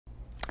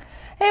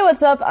Hey,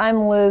 what's up?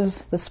 I'm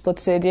Liz, the Split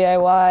Stay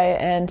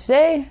DIY, and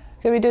today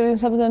I'm gonna be doing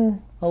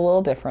something a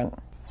little different.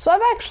 So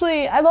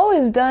I've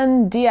always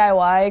done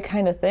DIY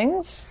kind of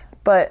things,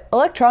 but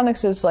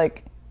electronics is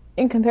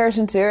in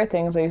comparison to the other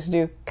things I used to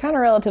do, kind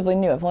of relatively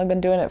new. I've only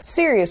been doing it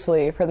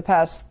seriously for the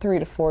past 3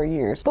 to 4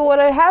 years. But what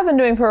I have been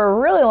doing for a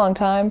really long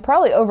time,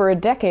 probably over a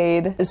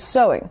decade, is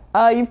sewing.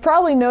 You've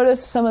probably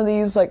noticed some of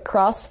these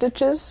cross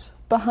stitches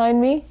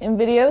behind me in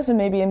videos and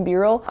maybe in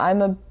B-roll.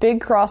 I'm a big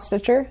cross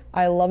stitcher.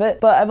 I love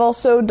it. But I've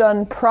also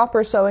done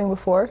proper sewing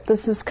before.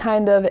 This is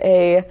kind of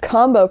a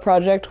combo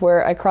project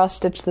where I cross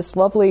stitched this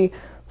lovely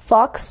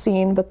fox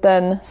scene, but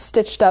then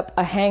stitched up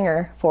a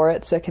hanger for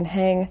it so it can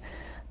hang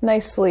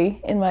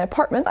nicely in my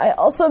apartment. I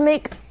also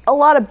make a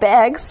lot of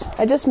bags.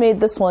 I just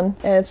made this one,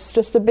 and it's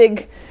just a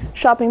big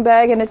shopping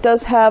bag, and it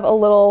does have a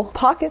little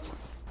pocket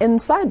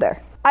inside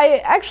there. I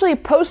actually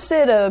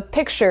posted a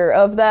picture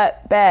of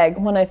that bag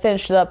when I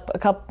finished it up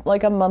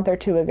a month or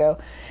two ago,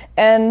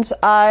 and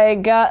I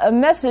got a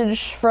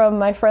message from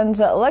my friends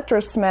at Electro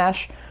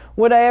Smash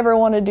would I ever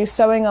want to do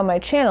sewing on my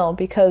channel,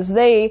 because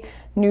they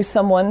knew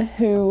someone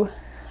who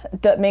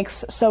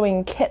makes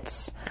sewing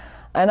kits.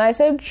 And I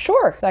said,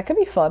 sure, that could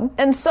be fun.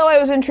 And so I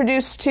was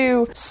introduced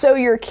to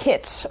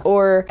SYK,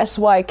 or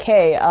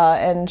SYK,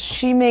 and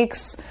she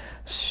makes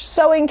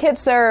sewing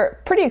kits that are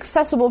pretty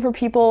accessible for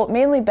people,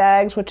 mainly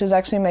bags, which is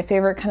actually my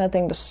favorite kind of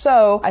thing to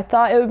sew. I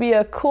thought it would be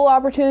a cool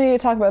opportunity to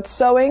talk about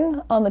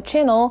sewing on the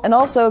channel, and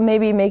also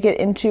maybe make it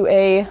into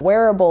a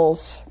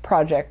wearables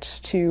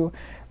project to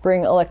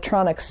bring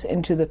electronics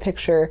into the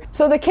picture.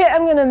 So the kit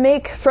I'm gonna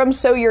make from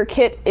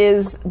SYK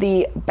is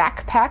the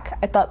backpack.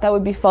 I thought that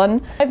would be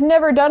fun. I've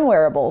never done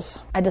wearables.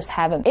 I just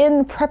haven't.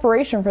 In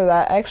preparation for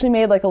that, I actually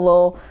made a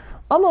little,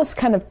 almost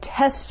kind of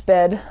test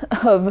bed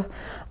of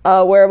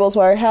wearables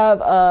where I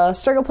have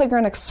Struggle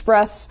Playground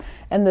Express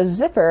and the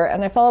zipper,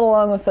 and I followed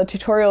along with a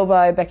tutorial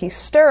by Becky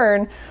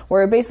Stern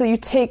where basically you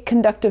take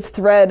conductive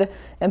thread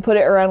and put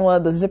it around one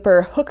of the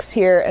zipper hooks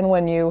here, and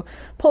when you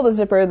pull the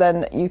zipper,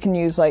 then you can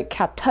use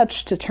Cap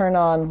Touch to turn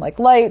on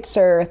lights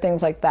or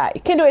things like that.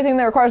 You can't do anything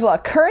that requires a lot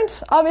of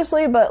current,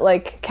 obviously, but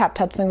Cap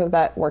Touch, things like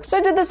that works. So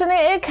I did this and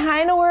it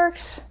kind of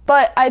worked,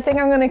 but I think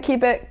I'm going to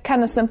keep it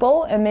kind of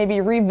simple and maybe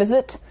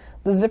revisit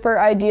the zipper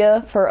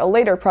idea for a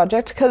later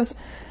project, because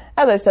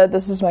as I said,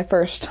 this is my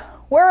first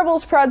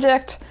wearables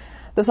project.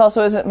 This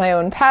also isn't my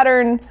own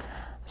pattern,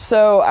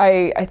 so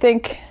I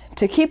think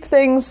to keep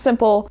things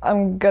simple,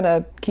 I'm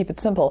gonna keep it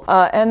simple.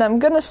 And I'm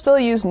gonna still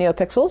use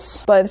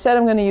Neopixels, but instead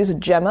I'm gonna use a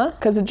Gemma,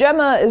 because a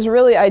Gemma is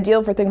really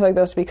ideal for things like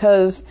this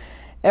because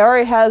it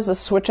already has the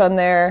switch on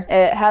there,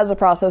 it has a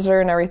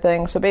processor and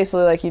everything, so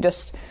basically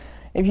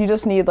if you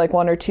just need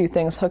 1 or 2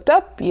 things hooked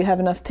up, you have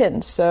enough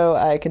pins. So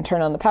I can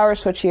turn on the power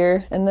switch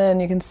here, and then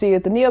you can see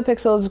that the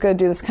Neopixel is going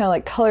to do this kind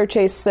of color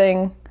chase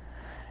thing,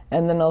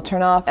 and then it'll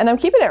turn off. And I'm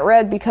keeping it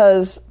red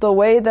because the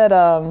way that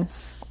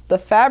the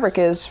fabric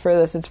is for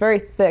this, it's very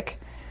thick,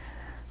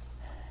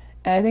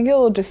 and I think it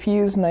will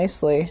diffuse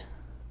nicely.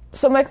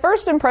 So my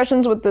first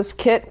impressions with this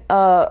kit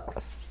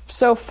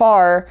so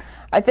far,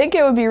 I think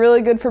it would be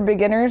really good for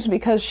beginners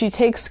because she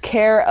takes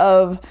care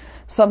of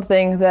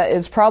something that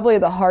is probably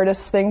the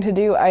hardest thing to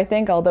do, I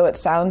think, although it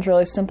sounds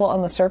really simple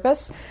on the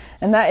surface,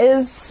 and that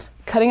is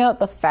cutting out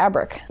the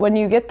fabric. When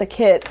you get the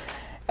kit,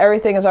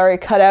 everything is already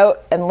cut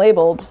out and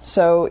labeled,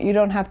 so you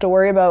don't have to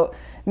worry about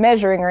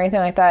measuring or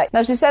anything like that.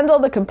 Now she sends all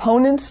the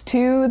components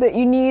too that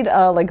you need,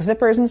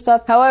 zippers and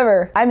stuff.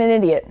 However, I'm an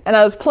idiot, and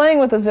I was playing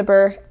with the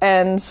zipper,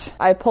 and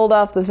I pulled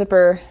off the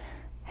zipper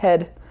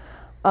head,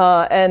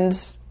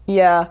 and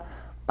yeah,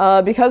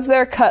 because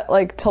they're cut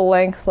to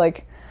length,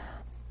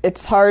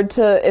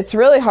 it's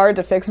really hard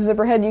to fix a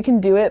zipper head. You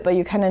can do it, but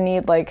you kind of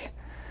need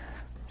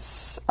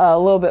a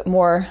little bit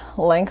more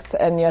length,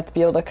 and you have to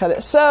be able to cut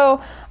it.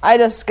 So I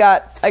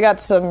got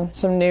some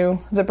new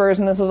zippers,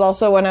 and this was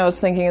also when I was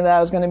thinking that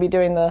I was going to be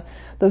doing the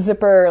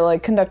zipper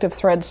conductive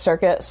thread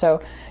circuit.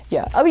 So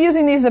yeah, I'll be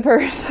using these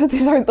zippers.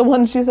 These aren't the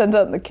ones she sends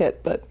out in the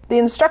kit, but the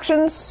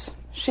instructions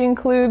she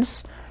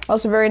includes are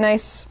also very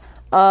nice.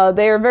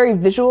 They are very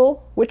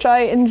visual, which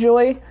I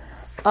enjoy.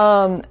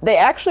 They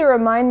actually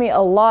remind me a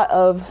lot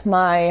of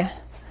my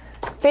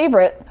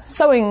favorite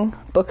sewing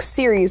book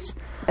series,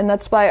 and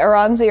that's by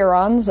Aranzi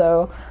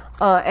Aranzo.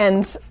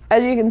 And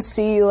as you can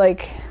see,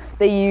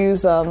 they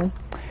use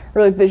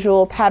really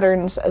visual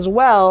patterns as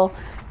well.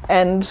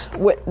 And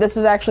this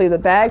is actually the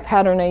bag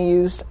pattern I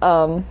used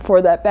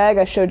for that bag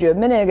I showed you a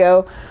minute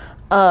ago.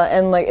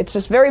 And it's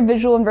just very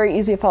visual and very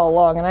easy to follow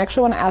along. And I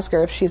actually want to ask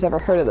her if she's ever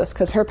heard of this,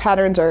 because her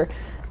patterns are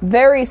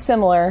very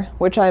similar,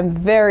 which I'm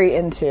very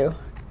into.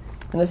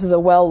 And this is a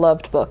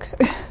well-loved book.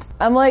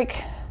 I'm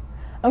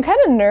kind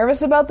of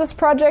nervous about this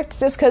project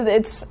just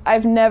because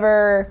I've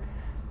never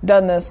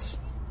done this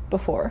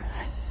before.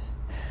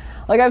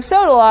 I've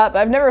sewed a lot, but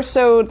I've never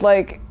sewed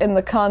in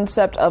the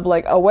concept of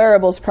a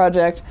wearables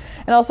project.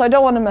 And also I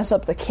don't want to mess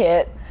up the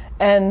kit.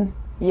 And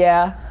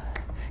yeah,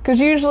 because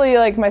usually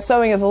my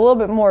sewing is a little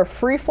bit more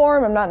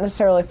freeform. I'm not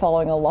necessarily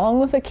following along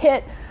with a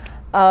kit.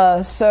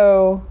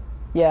 So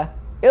yeah,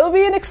 it'll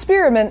be an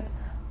experiment.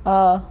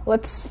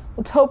 Let's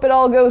hope it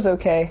all goes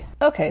okay.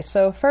 Okay,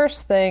 so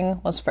first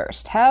thing was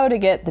first. How to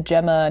get the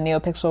Gemma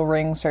Neopixel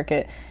ring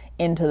circuit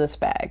into this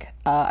bag.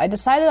 I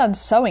decided on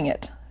sewing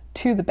it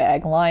to the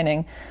bag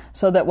lining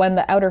so that when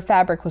the outer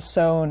fabric was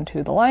sewn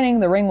to the lining,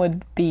 the ring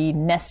would be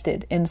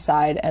nested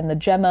inside and the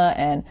Gemma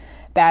and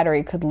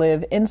battery could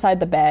live inside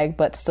the bag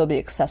but still be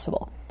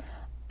accessible.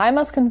 I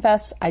must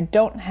confess I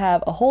don't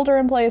have a holder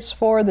in place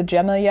for the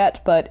Gemma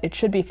yet, but it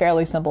should be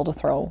fairly simple to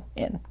throw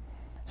in.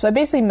 So I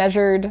basically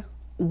measured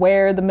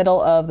where the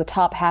middle of the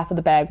top half of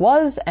the bag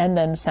was and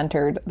then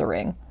centered the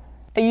ring.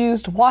 I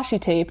used washi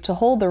tape to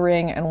hold the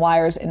ring and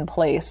wires in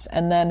place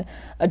and then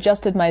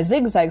adjusted my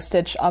zigzag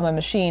stitch on my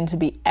machine to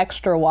be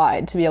extra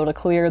wide to be able to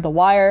clear the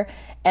wire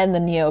and the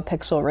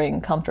Neopixel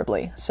ring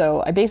comfortably.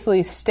 So I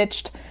basically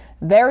stitched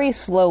very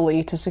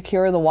slowly to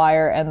secure the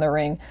wire and the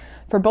ring.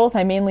 For both,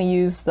 I mainly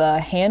use the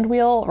hand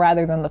wheel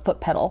rather than the foot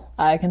pedal.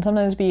 I can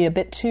sometimes be a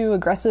bit too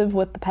aggressive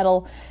with the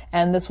pedal,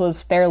 and this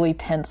was fairly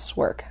tense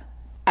work.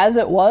 As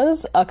it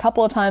was, a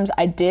couple of times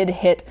I did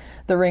hit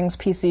the ring's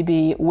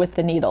PCB with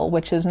the needle,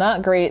 which is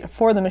not great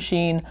for the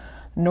machine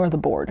nor the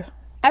board.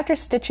 After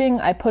stitching,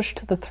 I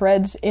pushed the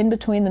threads in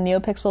between the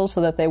Neopixels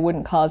so that they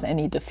wouldn't cause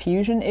any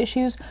diffusion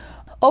issues.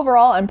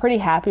 Overall, I'm pretty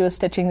happy with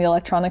stitching the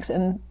electronics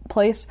in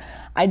place.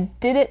 I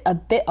did it a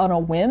bit on a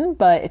whim,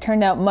 but it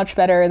turned out much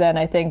better than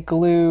I think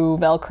glue,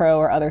 Velcro,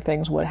 or other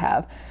things would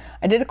have.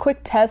 I did a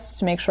quick test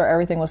to make sure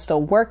everything was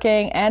still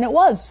working, and it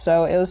was,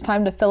 so it was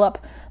time to fill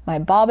up my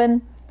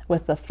bobbin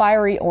with the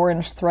fiery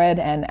orange thread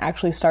and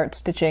actually start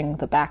stitching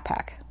the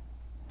backpack.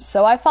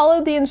 So I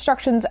followed the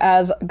instructions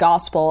as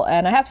gospel,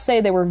 and I have to say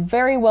they were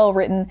very well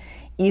written,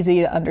 easy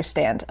to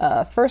understand.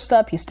 First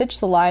up, you stitch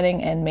the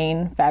lining and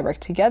main fabric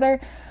together.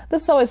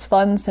 This is always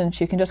fun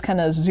since you can just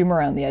kind of zoom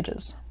around the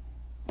edges.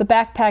 The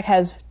backpack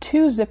has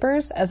two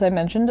zippers, as I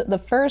mentioned. The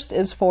first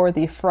is for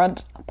the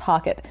front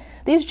pocket.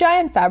 These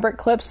giant fabric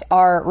clips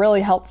are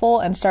really helpful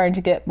and starting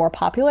to get more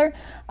popular.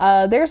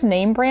 There's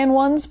name brand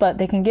ones, but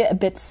they can get a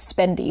bit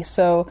spendy.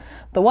 So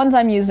the ones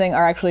I'm using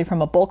are actually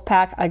from a bulk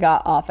pack I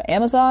got off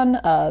Amazon.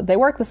 They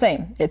work the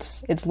same.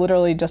 It's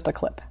literally just a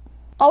clip.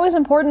 Always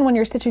important when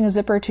you're stitching a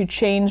zipper to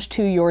change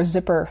to your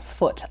zipper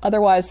foot.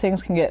 Otherwise,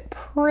 things can get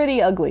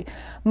pretty ugly.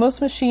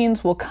 Most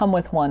machines will come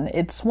with one.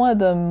 It's one of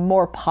the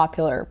more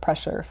popular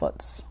pressure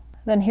foots.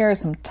 Then here is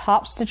some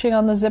top stitching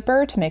on the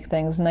zipper to make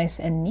things nice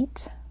and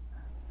neat.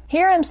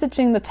 Here I'm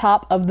stitching the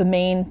top of the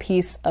main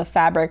piece of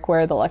fabric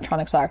where the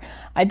electronics are.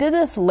 I did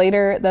this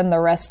later than the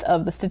rest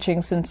of the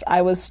stitching since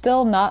I was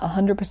still not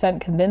 100%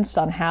 convinced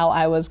on how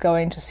I was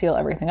going to seal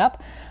everything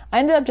up. I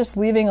ended up just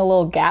leaving a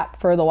little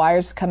gap for the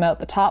wires to come out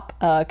the top,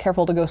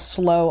 careful to go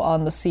slow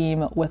on the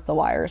seam with the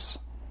wires.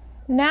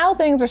 Now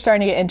things are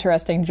starting to get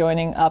interesting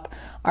joining up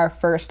our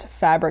first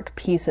fabric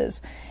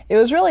pieces. It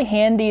was really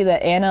handy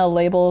that Anna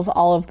labels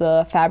all of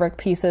the fabric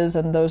pieces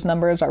and those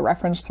numbers are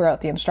referenced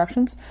throughout the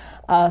instructions.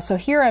 So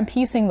here I'm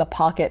piecing the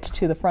pocket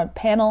to the front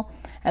panel,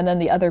 and then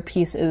the other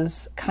piece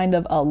is kind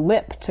of a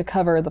lip to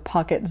cover the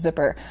pocket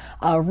zipper.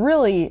 A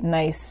really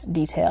nice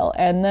detail.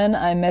 And then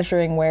I'm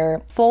measuring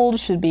where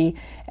folds should be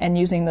and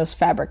using those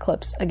fabric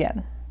clips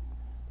again.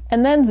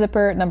 And then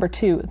zipper number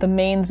 2, the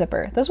main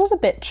zipper. This was a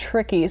bit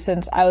tricky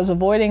since I was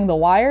avoiding the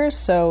wires,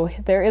 so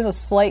there is a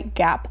slight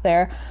gap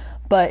there,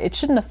 but it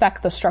shouldn't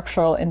affect the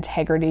structural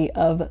integrity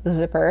of the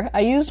zipper. I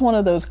used one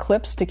of those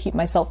clips to keep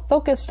myself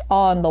focused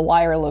on the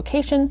wire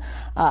location.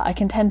 I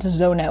can tend to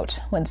zone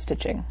out when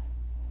stitching.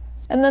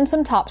 And then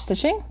some top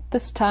stitching.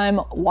 This time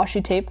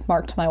washi tape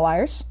marked my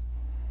wires.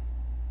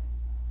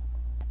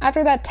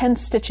 After that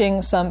tense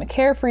stitching, some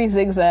carefree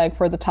zigzag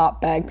for the top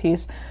bag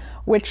piece,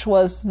 which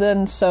was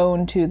then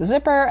sewn to the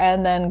zipper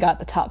and then got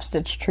the top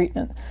stitch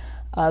treatment.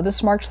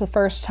 This marked the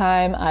first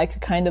time I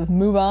could kind of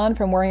move on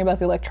from worrying about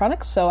the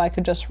electronics, so I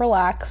could just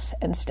relax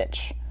and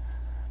stitch.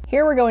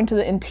 Here we're going to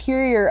the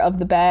interior of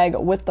the bag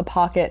with the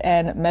pocket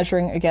and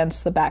measuring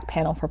against the back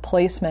panel for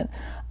placement.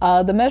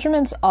 The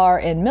measurements are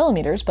in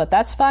millimeters, but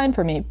that's fine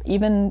for me,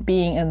 even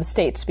being in the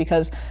States,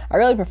 because I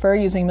really prefer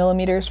using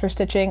millimeters for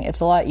stitching.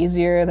 It's a lot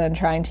easier than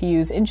trying to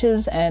use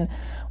inches, and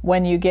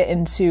when you get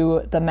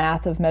into the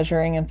math of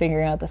measuring and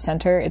figuring out the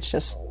center, it's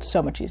just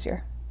so much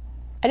easier.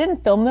 I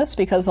didn't film this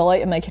because the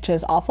light in my kitchen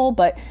is awful,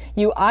 but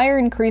you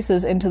iron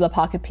creases into the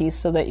pocket piece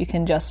so that you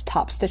can just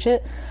top stitch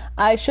it.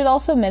 I should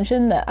also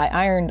mention that I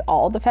ironed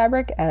all the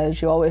fabric, as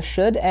you always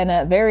should, and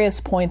at various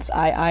points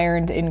I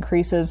ironed in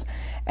creases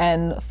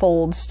and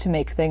folds to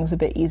make things a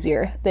bit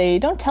easier. They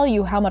don't tell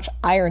you how much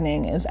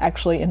ironing is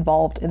actually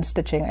involved in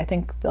stitching. I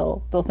think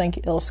they'll think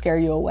it'll scare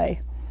you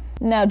away.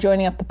 Now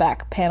joining up the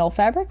back panel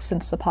fabric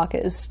since the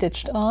pocket is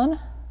stitched on.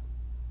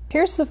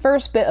 Here's the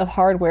first bit of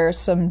hardware,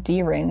 some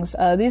D-rings.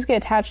 These get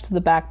attached to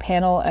the back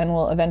panel and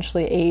will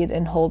eventually aid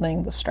in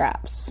holding the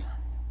straps.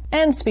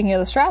 And speaking of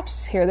the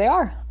straps, here they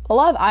are. A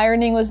lot of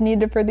ironing was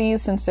needed for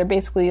these since they're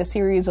basically a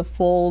series of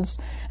folds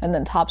and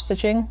then top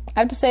stitching.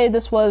 I have to say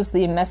this was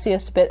the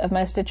messiest bit of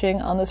my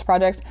stitching on this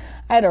project.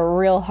 I had a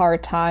real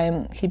hard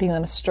time keeping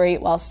them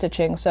straight while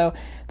stitching, so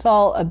it's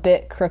all a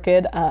bit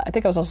crooked. I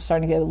think I was also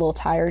starting to get a little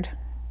tired.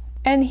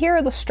 And here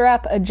are the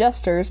strap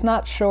adjusters,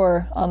 not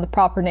sure on the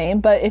proper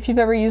name, but if you've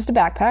ever used a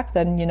backpack,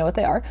 then you know what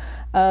they are.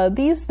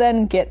 These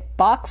then get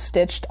box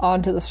stitched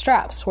onto the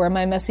straps, where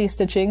my messy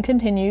stitching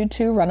continued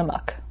to run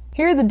amok.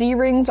 Here the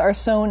D-rings are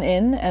sewn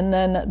in, and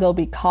then they'll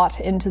be caught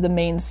into the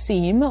main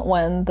seam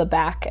when the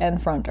back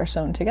and front are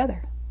sewn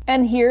together.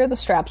 And here the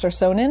straps are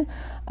sewn in.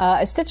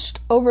 I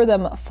stitched over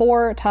them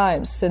 4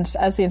 times, since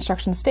as the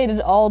instructions stated,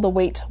 all the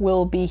weight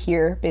will be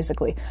here,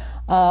 basically.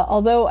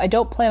 Although I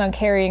don't plan on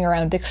carrying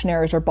around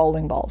dictionaries or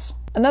bowling balls.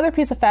 Another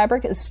piece of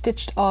fabric is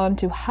stitched on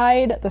to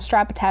hide the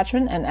strap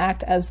attachment and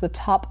act as the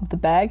top of the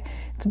bag.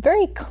 It's a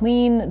very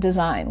clean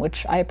design,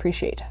 which I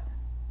appreciate.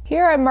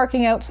 Here I'm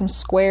marking out some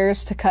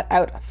squares to cut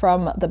out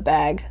from the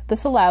bag.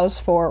 This allows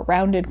for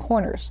rounded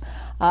corners.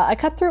 I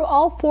cut through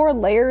all 4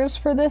 layers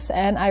for this,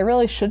 and I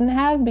really shouldn't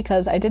have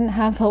because I didn't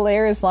have the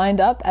layers lined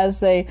up as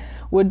they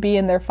would be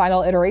in their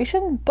final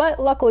iteration, but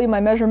luckily my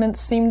measurements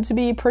seemed to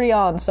be pretty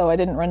on, so I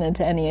didn't run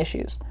into any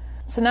issues.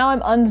 So now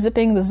I'm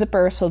unzipping the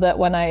zipper so that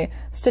when I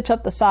stitch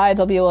up the sides,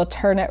 I'll be able to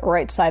turn it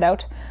right side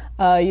out.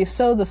 You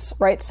sew the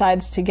right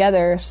sides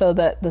together so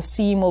that the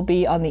seam will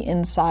be on the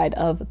inside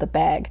of the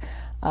bag.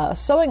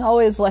 Sewing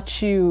always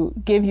lets you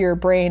give your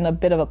brain a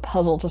bit of a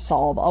puzzle to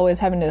solve, always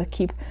having to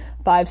keep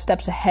 5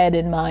 steps ahead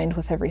in mind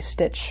with every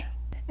stitch.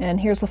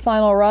 And here's the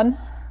final run.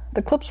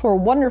 The clips were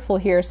wonderful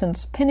here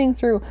since pinning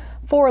through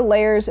 4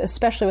 layers,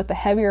 especially with the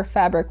heavier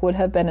fabric, would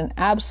have been an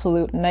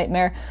absolute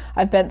nightmare.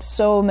 I've bent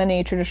so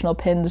many traditional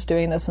pins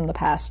doing this in the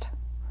past.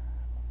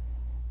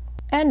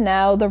 And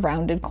now the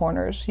rounded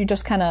corners. You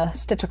just kind of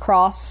stitch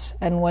across,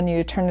 and when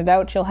you turn it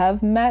out, you'll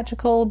have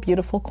magical,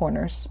 beautiful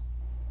corners.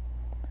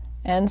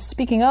 And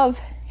speaking of,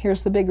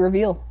 here's the big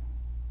reveal.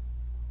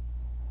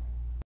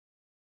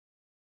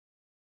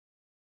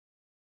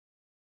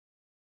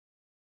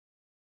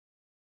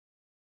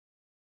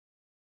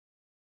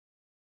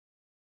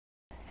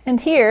 And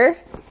here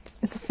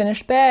is the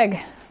finished bag.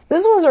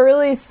 This was a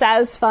really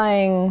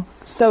satisfying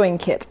sewing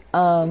kit.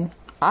 I'm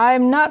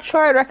not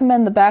sure I'd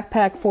recommend the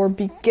backpack for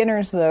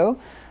beginners though.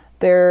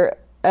 There,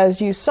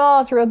 as you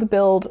saw throughout the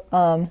build,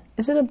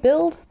 is it a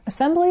build?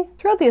 Assembly?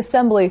 Throughout the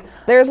assembly,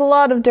 there's a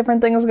lot of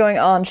different things going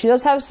on. She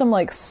does have some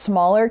like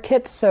smaller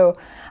kits, so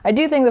I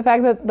do think the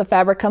fact that the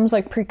fabric comes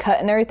like pre-cut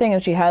and everything,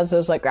 and she has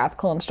those like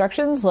graphical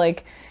instructions,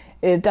 like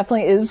it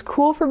definitely is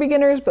cool for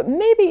beginners, but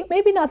maybe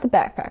not the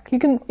backpack.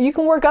 You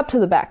can work up to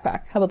the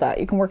backpack. How about that?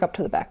 You can work up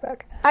to the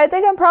backpack. I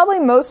think I'm probably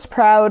most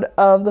proud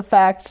of the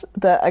fact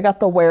that I got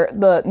the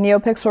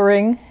Neopixel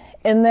ring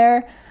in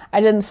there. I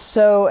didn't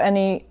sew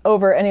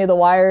over any of the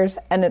wires,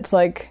 and it's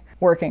like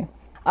working.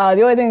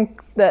 The only thing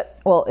that,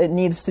 well, it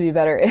needs to be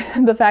better,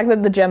 the fact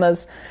that the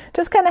gemmas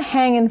just kind of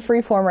hang in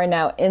freeform right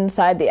now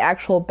inside the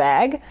actual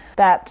bag,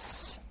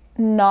 that's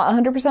not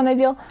 100%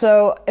 ideal.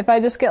 So if I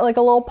just get like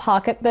a little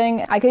pocket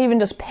thing, I could even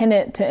just pin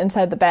it to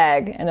inside the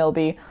bag and it'll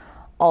be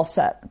all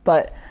set.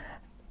 But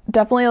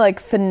definitely like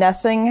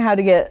finessing how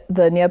to get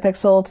the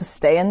Neopixel to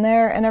stay in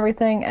there and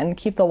everything and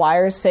keep the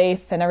wires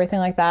safe and everything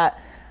like that,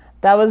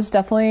 that was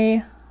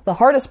definitely the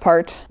hardest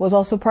part, was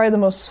also probably the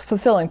most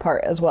fulfilling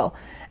part as well.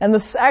 And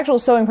this actual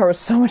sewing part was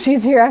so much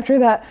easier after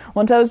that.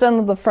 Once I was done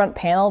with the front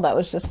panel, that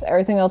was just,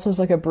 everything else was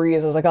like a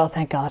breeze. I was like, oh,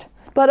 thank God.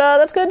 But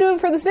that's going to do it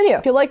for this video.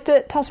 If you liked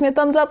it, toss me a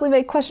thumbs up, leave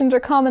any questions or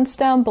comments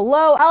down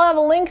below. I'll have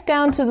a link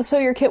down to the Sew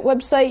Your Kit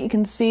website. You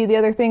can see the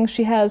other things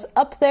she has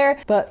up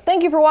there. But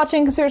thank you for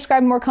watching. Consider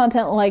subscribing for more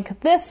content like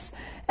this.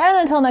 And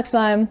until next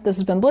time, this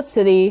has been Blitz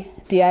City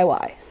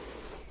DIY.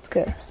 Let's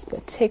go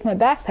take my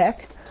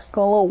backpack,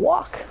 go on a little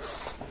walk.